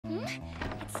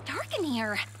in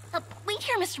here? Wait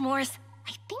here, Mr. Morris.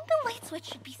 I think the light switch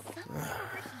should be somewhere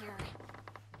over here.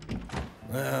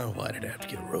 Why did I have to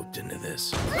get roped into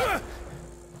this?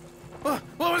 What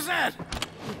was that?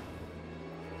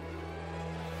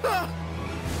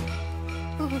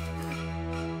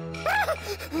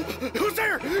 Who's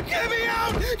there? Get me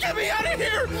out! Get me out of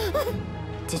here!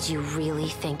 Did you really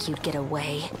think you'd get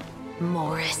away,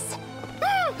 Morris?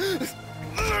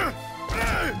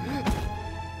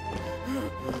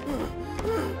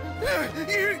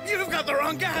 You've got the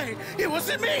wrong guy! It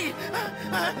wasn't me!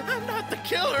 I'm not the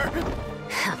killer!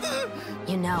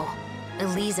 You know,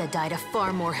 Eliza died a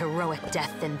far more heroic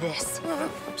death than this.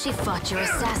 She fought your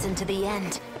assassin to the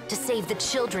end, to save the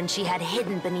children she had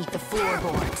hidden beneath the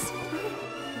floorboards.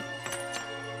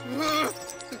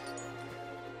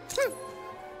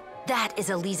 That is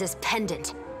Eliza's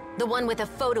pendant. The one with a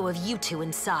photo of you two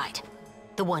inside.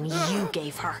 The one you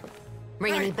gave her.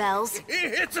 Ring any bells?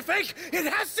 It's a fake!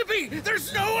 It has to be!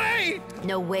 There's no way!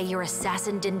 No way your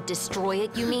assassin didn't destroy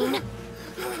it, you mean?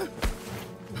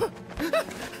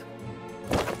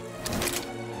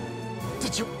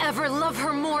 Did you ever love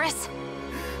her, Morris?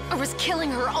 Or was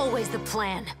killing her always the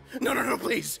plan? No,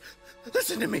 please.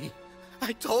 Listen to me.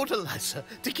 I told Eliza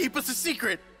to keep us a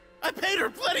secret. I paid her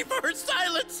plenty for her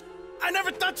silence. I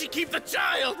never thought she'd keep the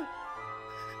child.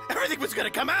 Everything was gonna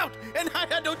come out, and I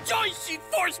had no choice. She'd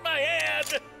force my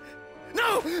hand.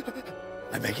 No!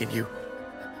 I'm begging you.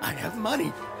 I have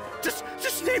money.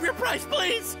 Just name your price,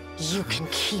 please. You can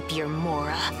keep your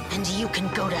Mora, and you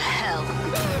can go to hell.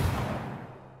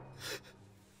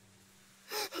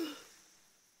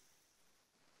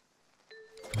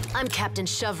 I'm Captain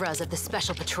Shovraz of the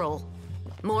Special Patrol.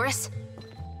 Morris,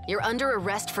 you're under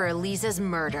arrest for Eliza's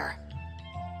murder.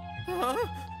 Huh?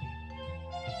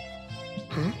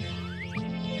 Hmm?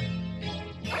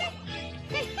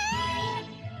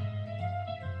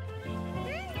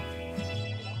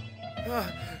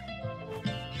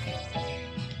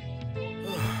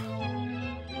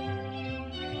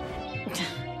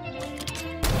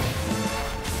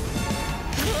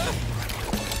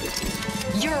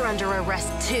 You're under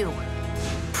arrest too,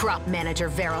 prop manager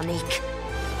Veronique.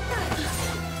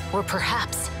 Or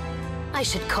perhaps I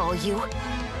should call you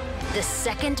the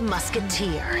second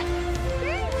Musketeer.